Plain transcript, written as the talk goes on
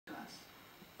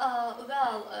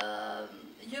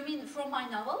You mean from my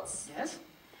novels? Yes.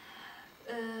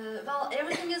 Well,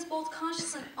 everything is both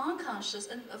conscious and unconscious,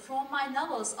 and from my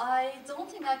novels, I don't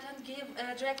think I can give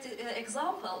a direct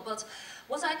example, but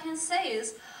what I can say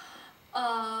is,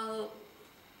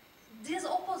 these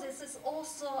opposites is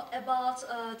also about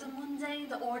the mundane,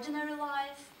 the ordinary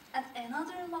life, and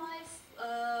another life,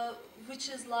 which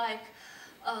is like,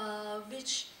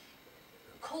 which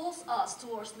calls us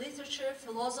towards literature,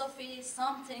 philosophy,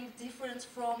 something different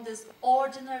from this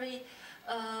ordinary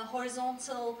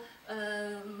horizontal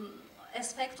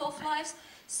aspect of life.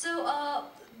 So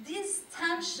this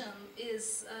tension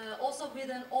is also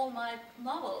within all my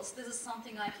novels. This is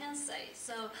something I can say.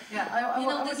 So yeah, I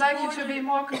would like you to be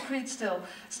more concrete still.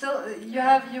 Still,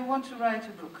 you want to write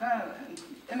a book.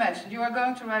 Imagine you are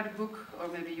going to write a book, or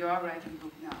maybe you are writing a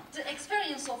book now. The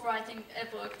experience of writing a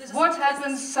book. What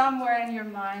happens somewhere in your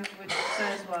mind which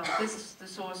says, well, this is the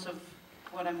source of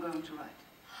what I'm going to write?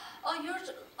 Oh, you're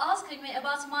asking me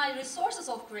about my resources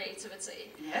of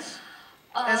creativity. Yes,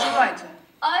 as a writer.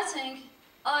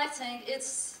 I think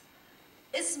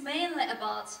it's mainly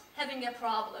about having a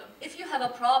problem. If you have a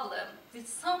problem with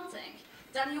something,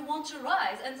 then you want to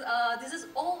write, and this is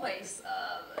always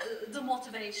the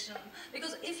motivation.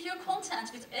 Because if you're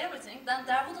content with everything, then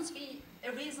there wouldn't be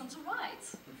a reason to write.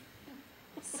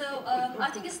 So I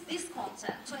think it's this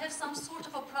content, to have some sort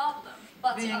of a problem.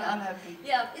 But, being unhappy.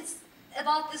 Yeah, it's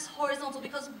about this horizontal,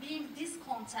 because being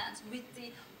discontent with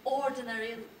the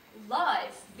ordinary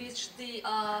life, which the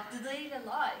daily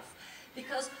life.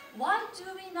 Because why do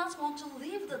we not want to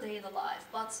live the daily life,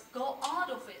 but go out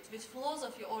of it with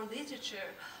philosophy or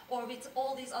literature or with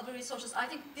all these other resources? I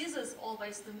think this is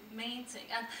always the main thing.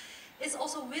 And it's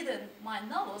also within my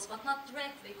novels, but not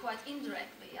directly, quite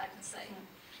indirectly, I can say.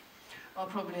 Well,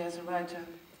 probably as a writer,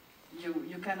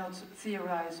 you cannot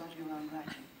theorize on your own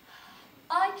writing.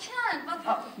 I can, but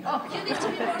you need to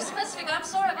be more specific. I'm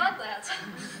sorry about that.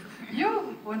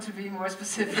 You want to be more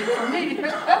specific for me.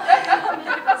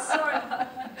 Sorry about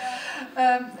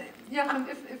that. Jáchym,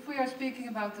 if we are speaking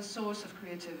about the source of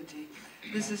creativity,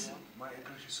 this is... My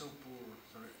English is so poor,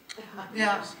 sorry.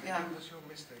 Yeah, yeah. It was your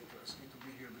mistake to ask me to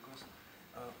be here because...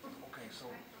 okay, so...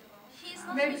 He's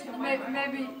not maybe... You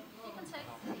can take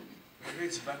it. Maybe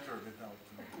it's better without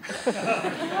me.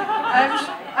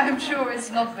 I'm sure it's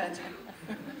not better.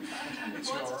 It's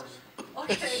yours.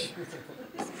 Okay.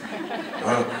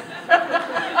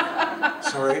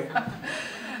 Sorry?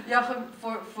 Jáchym,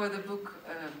 for the book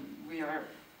we are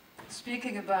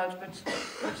speaking about, but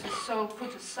which is so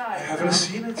put aside. I haven't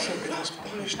seen it, so it was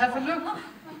published. Have a look.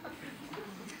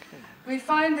 We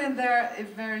find in there a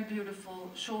very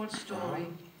beautiful short story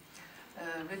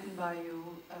written by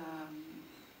you.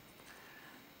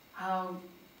 How...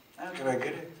 Can I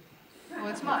get it? Oh,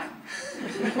 it's mine. So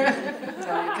you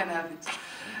can have it.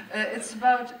 It's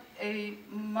about a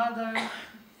mother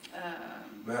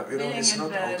Well, you know, it's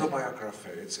not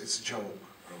autobiography, it's a joke.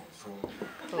 So.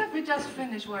 Let me just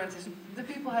finish where it is. The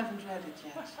people haven't read it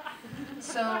yet.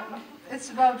 So,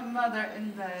 it's about a mother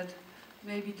in bed,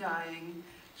 maybe dying.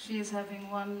 She is having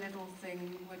one little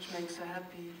thing which makes her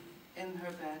happy in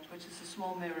her bed, which is a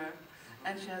small mirror,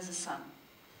 and she has a son.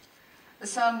 A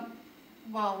son,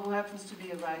 well, who happens to be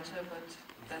a writer, but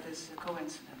that is a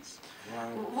coincidence. Wow.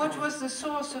 What was the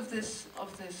source of this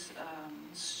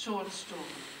short story?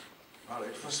 Well,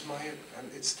 it was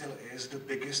and it still is the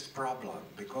biggest problem,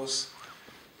 because,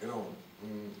 you know,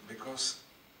 because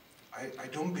I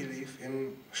don't believe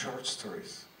in short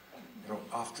stories. You know,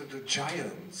 after the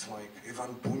giants like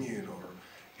Ivan Bunin or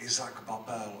Isaac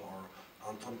Babel or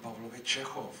Anton Pavlovich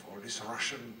Chekhov or these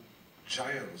Russian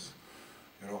giants,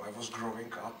 you know, I was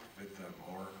growing up with them,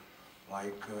 or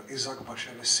like Isaac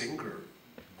Bashevis Singer,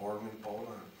 born in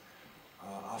Poland.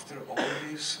 After all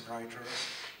these writers,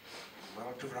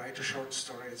 well, to write a short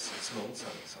story, it's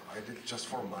nonsense. I did it just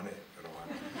for money, you know.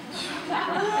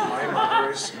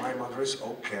 My mother is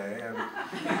okay, and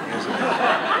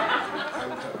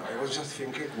I was just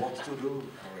thinking what to do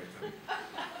for it.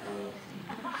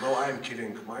 No, I'm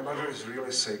kidding. My mother is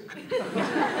really sick.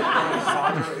 My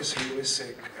father is really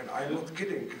sick, and I'm not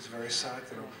kidding. It's very sad,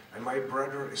 you know. And my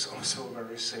brother is also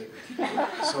very sick.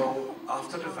 So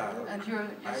after the battle, and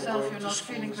yourself, you're not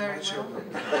feeling very well.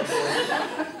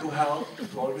 To help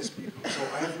to all these people. So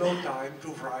I have no time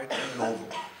to write a novel.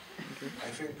 I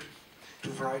think to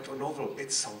write a novel,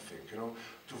 it's something, you know.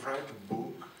 To write a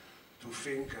book, to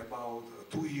think about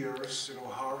 2 years, you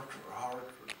know,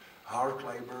 hard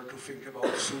labor, to think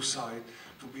about suicide,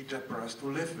 to be depressed, to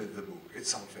live with the book, it's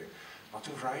something. But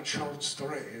to write short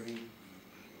story,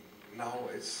 now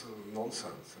it's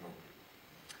nonsense, you know.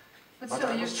 But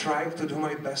I was trying to do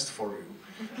my best for you,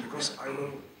 because I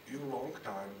know you a long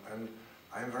time, and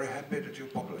I'm very happy that you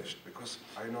published, because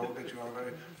I know that you are a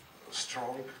very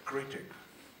strong critic.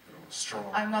 You know, strong.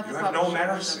 I'm not you the have no publisher,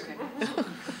 mercy. okay.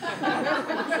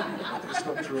 But it's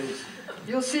not true.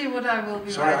 You'll see what I will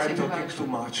be Sorry, writing I'm talking about. too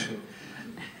much.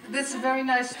 This is a very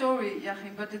nice story,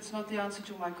 Jáchym, but it's not the answer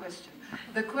to my question.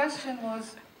 The question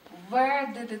was,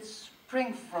 where did it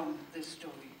spring from, this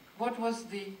story? What was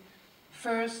the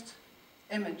first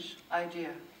image, idea,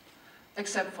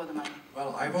 except for the money?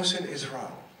 Well, I was in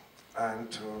Israel,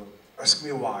 and ask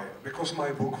me why. Because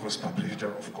my book was published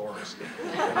there, of course.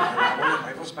 And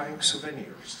I was buying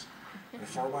souvenirs. And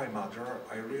for my mother,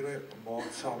 I really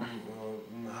bought some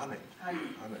honey.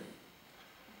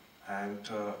 And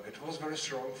it was very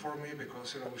strong for me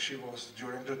because, you know, she was,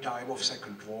 during the time of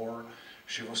Second War,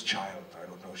 she was child, I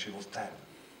don't know, she was 10.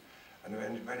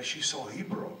 And when she saw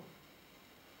Hebrew,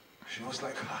 she was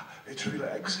like, ah, it really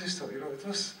exists, you know, it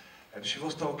was, and she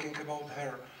was talking about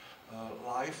her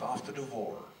life after the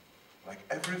war. Like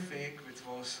everything it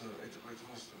was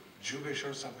Jewish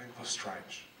or something was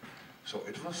strange. So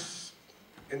it was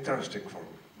interesting for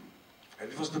me.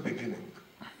 And it was the beginning.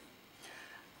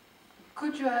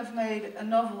 Could you have made a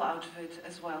novel out of it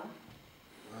as well?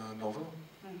 Novel?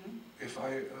 Mm-hmm.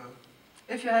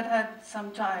 If you had had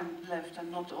some time left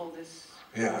and not all this...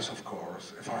 Yes, of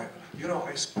course. You know,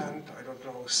 I spent, I don't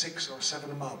know, 6 or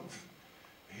 7 months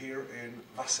here in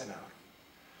Wassenaar.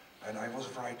 And I was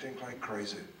writing like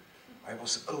crazy. I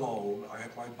was alone, I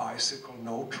had my bicycle,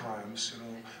 no trams, you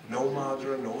know, no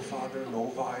mother, no father,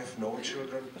 no wife, no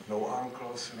children, no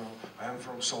uncles, you know. I am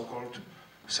from so-called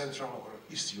Central or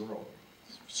East Europe,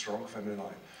 strong family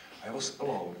life. I was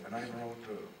alone, and I wrote,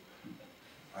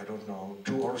 I don't know,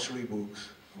 2 or 3 books.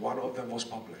 One of them was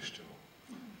published, you know.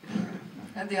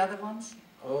 And the other ones?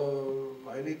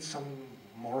 I need some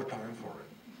more time for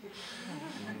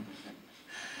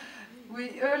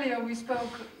it. Earlier we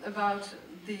spoke about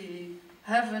the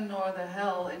heaven or the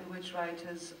hell in which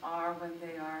writers are when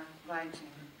they are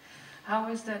writing. How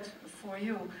is that for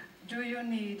you? Do you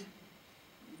need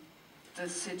the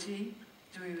city?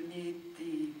 Do you need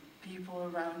the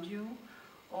people around you?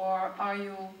 Or are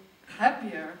you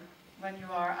happier when you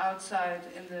are outside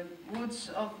in the woods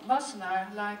of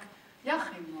Wassenaar like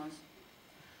Jáchym was?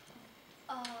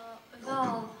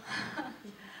 Well,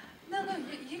 no,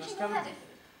 you can go ahead.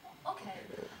 Okay.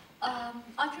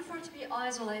 I prefer to be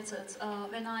isolated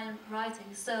when I am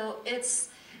writing, so it's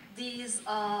these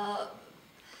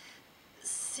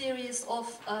series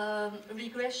of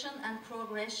regression and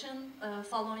progression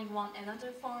following one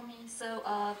another for me. So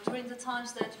during the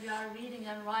times that we are reading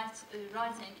and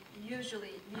writing,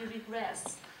 usually we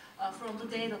regress from the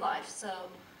daily life. So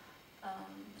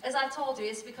as I told you,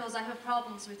 it's because I have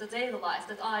problems with the daily life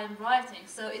that I am writing.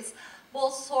 So it's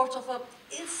both sort of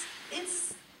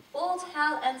it's both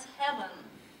hell and heaven,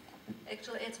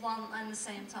 actually, at one and the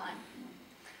same time.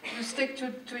 You stick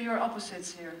to your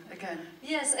opposites here, again.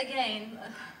 Yes, again.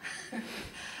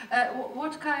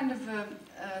 What kind of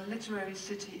literary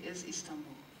city is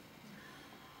Istanbul?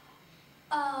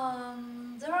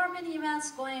 There are many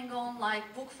events going on, like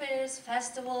book fairs,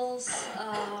 festivals,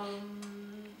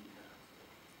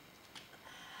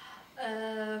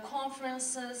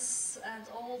 conferences, and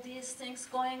all these things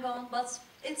going on, but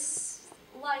it's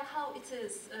like how it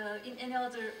is in any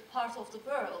other part of the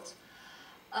world.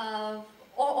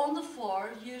 Or on the floor,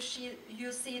 you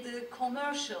see the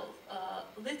commercial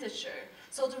literature.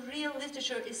 So the real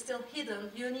literature is still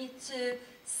hidden. You need to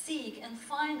seek and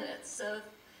find it. So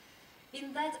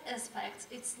in that aspect,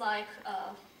 it's like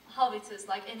how it is,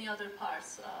 like any other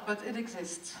parts. But it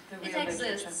exists, the real literature. It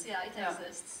exists, literature. yeah, it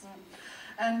exists.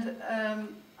 And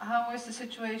how is the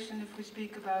situation if we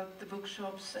speak about the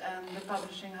bookshops and the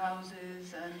publishing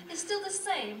houses? And it's still the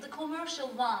same. The commercial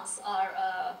ones are,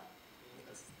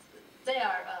 they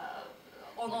are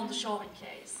on the showing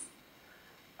case.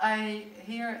 I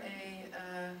hear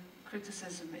a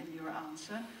criticism in your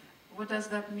answer. What does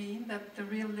that mean, that the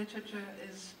real literature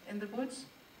is in the woods?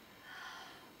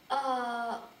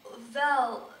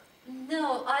 Well,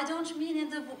 no, I don't mean in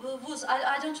the woods,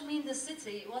 I don't mean the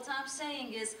city. What I'm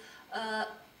saying is,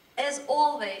 as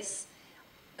always,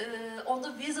 on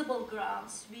the visible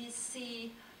grounds, we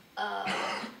see,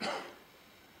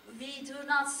 we do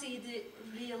not see the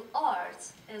real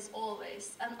art, as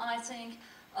always. And I think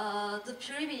the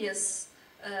previous,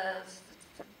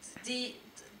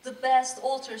 the best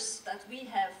authors that we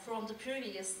have from the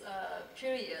previous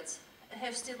period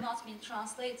have still not been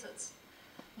translated.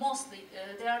 Mostly,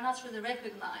 they are not really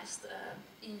recognized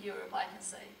in Europe, I can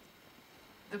say.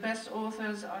 the best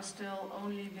authors are still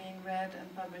only being read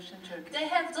and published in Turkish. They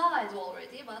have died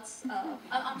already, but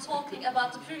I'm talking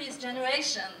about the previous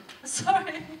generation.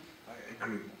 Sorry. I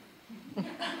agree.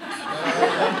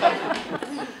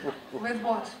 With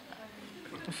what?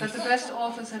 That the best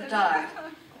authors have died.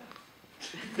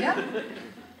 Yeah?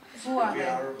 Who are they?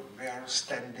 We are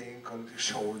standing on the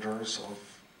shoulders of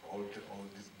all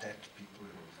these dead people,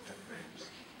 dead names.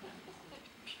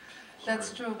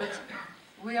 That's true, but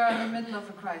we are in the middle of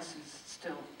a crisis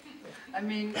still. I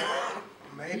mean...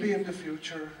 Maybe in the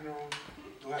future,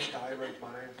 to have time and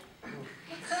money.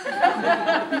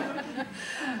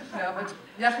 No, but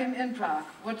Jáchym, in Prague,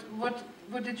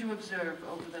 what did you observe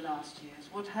over the last years?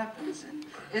 What happens?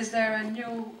 Is there a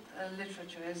new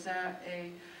literature? Is there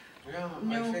a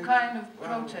new kind of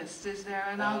protest? Is there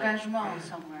an engagement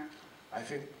somewhere? I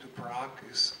think the Prague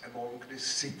is among the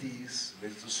cities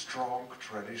with a strong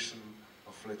tradition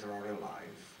of literary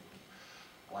life.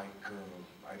 Like,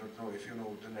 I don't know if you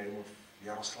know the name of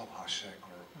Jaroslav Hašek,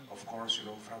 or of course you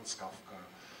know Franz Kafka.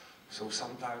 So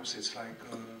sometimes it's like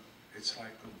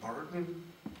a burden.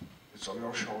 It's on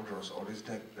your shoulders, all these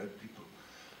dead people.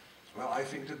 Well, I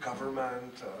think the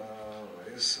government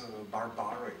is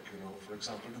barbaric. For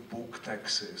example, the book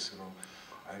taxes.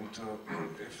 And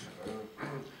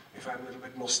if I'm a little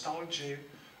bit nostalgic,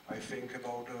 I think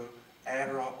about the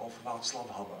era of Václav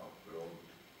Havel.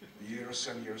 Years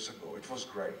and years ago, it was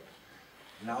great.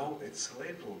 Now it's a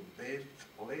little bit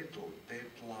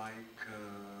like,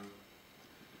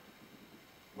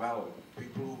 well,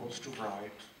 people who want to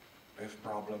write have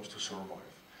problems to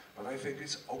survive. But I think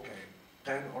it's okay.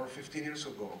 10 or 15 years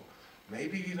ago,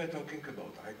 maybe we were talking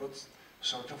about, I got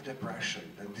sort of depression,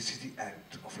 and this is the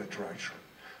end of literature.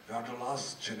 We are the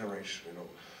last generation,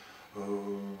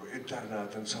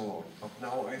 internet and so on. But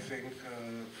now I think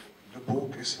the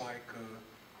book is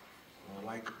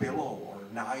like pillow or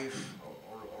knife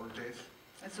or this.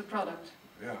 It's a product.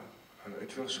 Yeah, and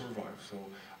it will survive. So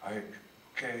I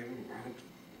came,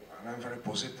 and I'm very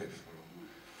positive.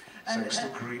 Thanks to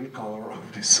green color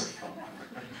of this sofa.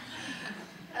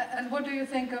 And what do you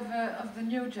think of the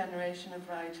new generation of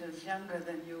writers, younger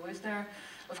than you? Is there,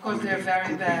 of course, they're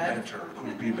very bad.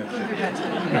 Could be better. Could be better.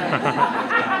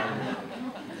 Yeah.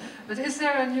 But is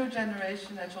there a new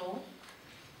generation at all?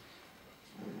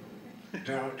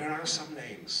 There are some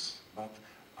names, but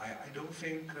I don't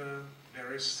think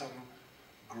there is some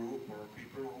group or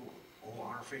people who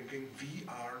are thinking we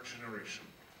are generation.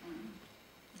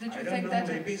 Did you I think don't know, that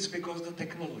maybe it's because the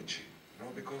technology,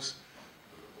 because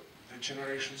the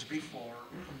generations before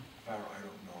were, I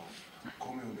don't know,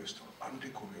 communist or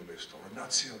anti-communist or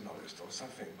nationalist or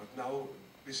something, but now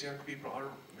these young people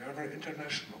they are very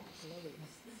international.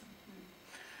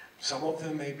 Some of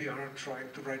them maybe are trying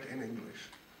to write in English.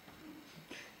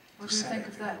 What do you think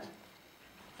of that?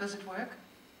 Does it work?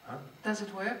 Huh? Does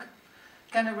it work?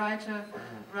 Can a writer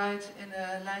write in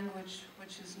a language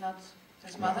which is not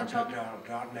his mother tongue?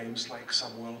 There are names like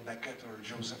Samuel Beckett or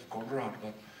Joseph Conrad,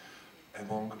 but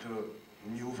among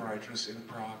the new writers in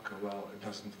Prague, well, it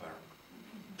doesn't work.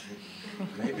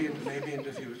 Maybe in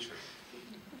the future.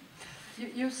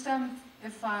 You stem,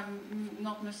 if I'm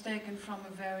not mistaken, from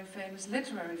a very famous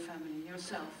literary family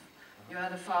yourself. You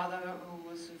had a father who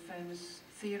was a famous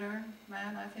theater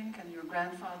man, I think, and your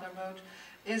grandfather wrote.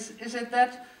 Is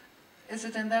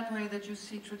it in that way that you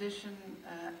see tradition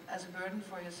as a burden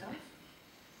for yourself?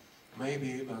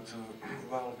 Maybe, but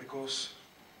well, because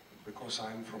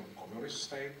I'm from communist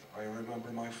state, I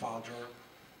remember my father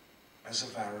as a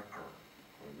worker,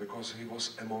 because he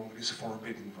was among these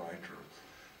forbidden writers.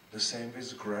 The same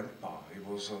with grandpa, he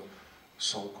was a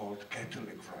so-called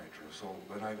Catholic writer. So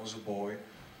when I was a boy,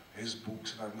 his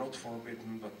books were not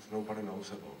forbidden, but nobody knows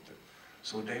about it.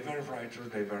 So they were writers,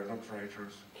 they were not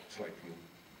writers. It's like me.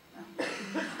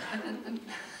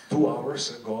 2 hours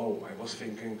ago, I was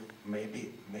thinking,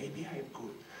 maybe I'm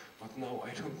good, but now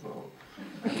I don't know.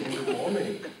 And in the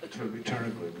morning, it will be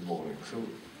terrible in the morning. So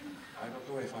I don't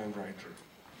know if I'm a writer.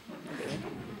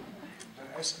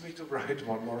 They asked me to write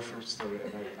one more short story,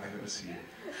 and I will see it.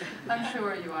 I'm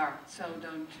sure you are, so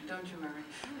don't you worry.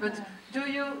 But do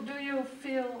you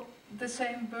feel the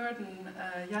same burden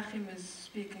Jáchym is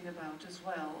speaking about as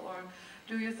well, or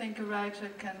do you think a writer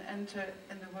can enter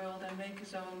in the world and make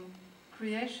his own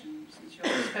creation, since you're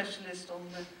a specialist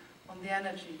on the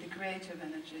energy, the creative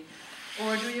energy,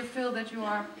 or do you feel that you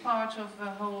are part of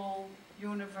a whole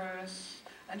universe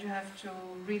and you have to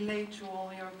relate to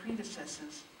all your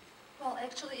predecessors? Well,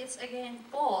 actually, it's again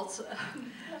both.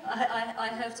 I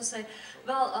have to say.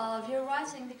 Well, we're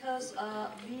writing because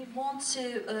we want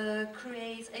to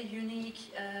create a unique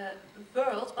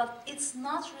world, but it's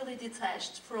not really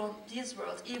detached from this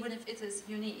world, even if it is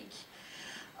unique.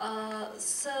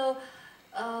 So,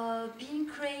 being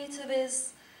creative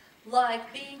is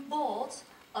like being both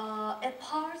a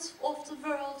part of the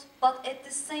world, but at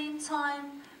the same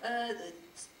time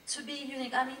to be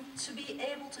unique. I mean, to be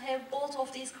able to have both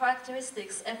of these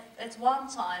characteristics at one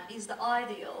time is the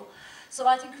ideal. So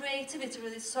I think creativity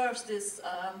really serves this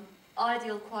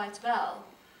ideal quite well.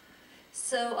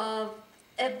 So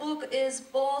a book is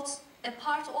both a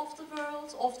part of the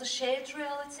world, of the shared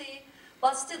reality,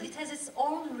 but still it has its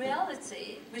own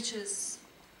reality, which is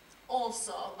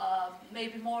also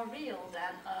maybe more real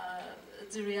than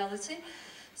the reality.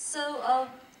 So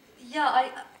yeah,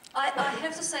 I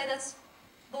have to say that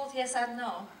both yes and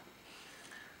no.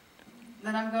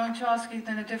 Then I'm going to ask it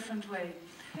in a different way.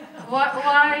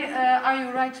 Why are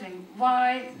you writing?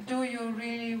 Why do you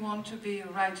really want to be a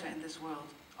writer in this world?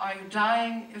 Are you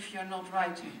dying if you're not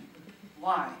writing?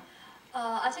 Why?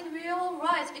 I think we all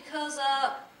write because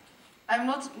I'm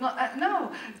not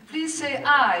no, please say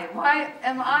I. Why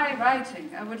am I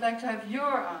writing? I would like to have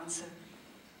your answer.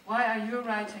 Why are you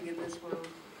writing in this world?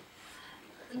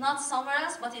 not somewhere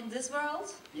else, but in this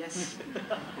world. Yes.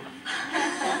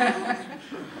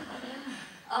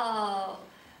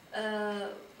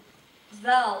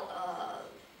 Well,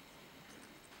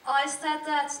 I said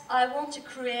that I want to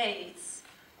create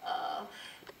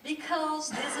because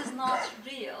this is not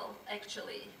real,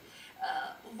 actually.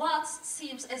 What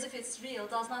seems as if it's real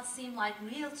does not seem like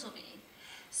real to me.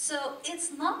 So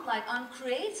it's not like I'm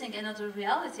creating another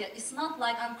reality, it's not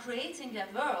like I'm creating a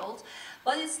world,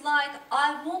 but it's like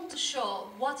I want to show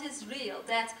what is real,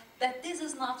 that this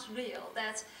is not real,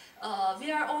 that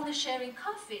we are only sharing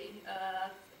coffee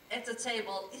at the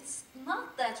table. It's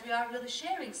not that we are really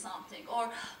sharing something, or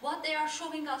what they are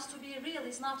showing us to be real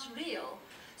is not real.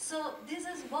 So this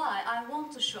is why I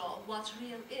want to show what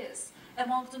real is.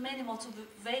 Among the many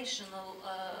motivational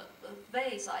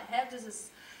ways I have,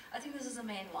 I think this is the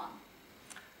main one.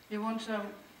 You want to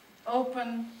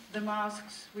open the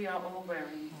masks we are all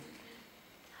wearing.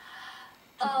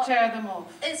 To tear them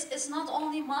off. It's not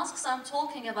only masks I'm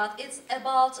talking about, it's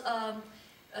about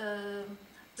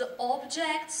the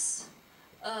objects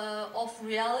of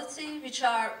reality which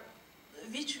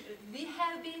we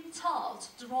have been taught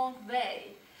the wrong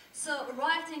way. So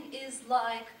writing is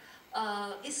like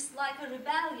a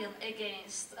rebellion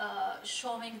against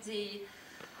showing the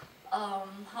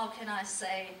how can I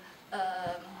say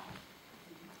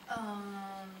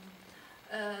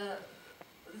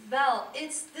well,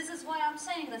 this is why I'm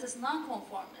saying that it's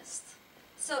non-conformist.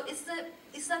 So it's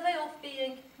the way of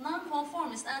being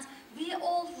non-conformist, and we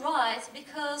all write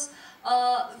because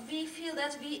we feel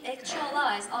that we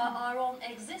actualize our own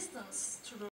existence through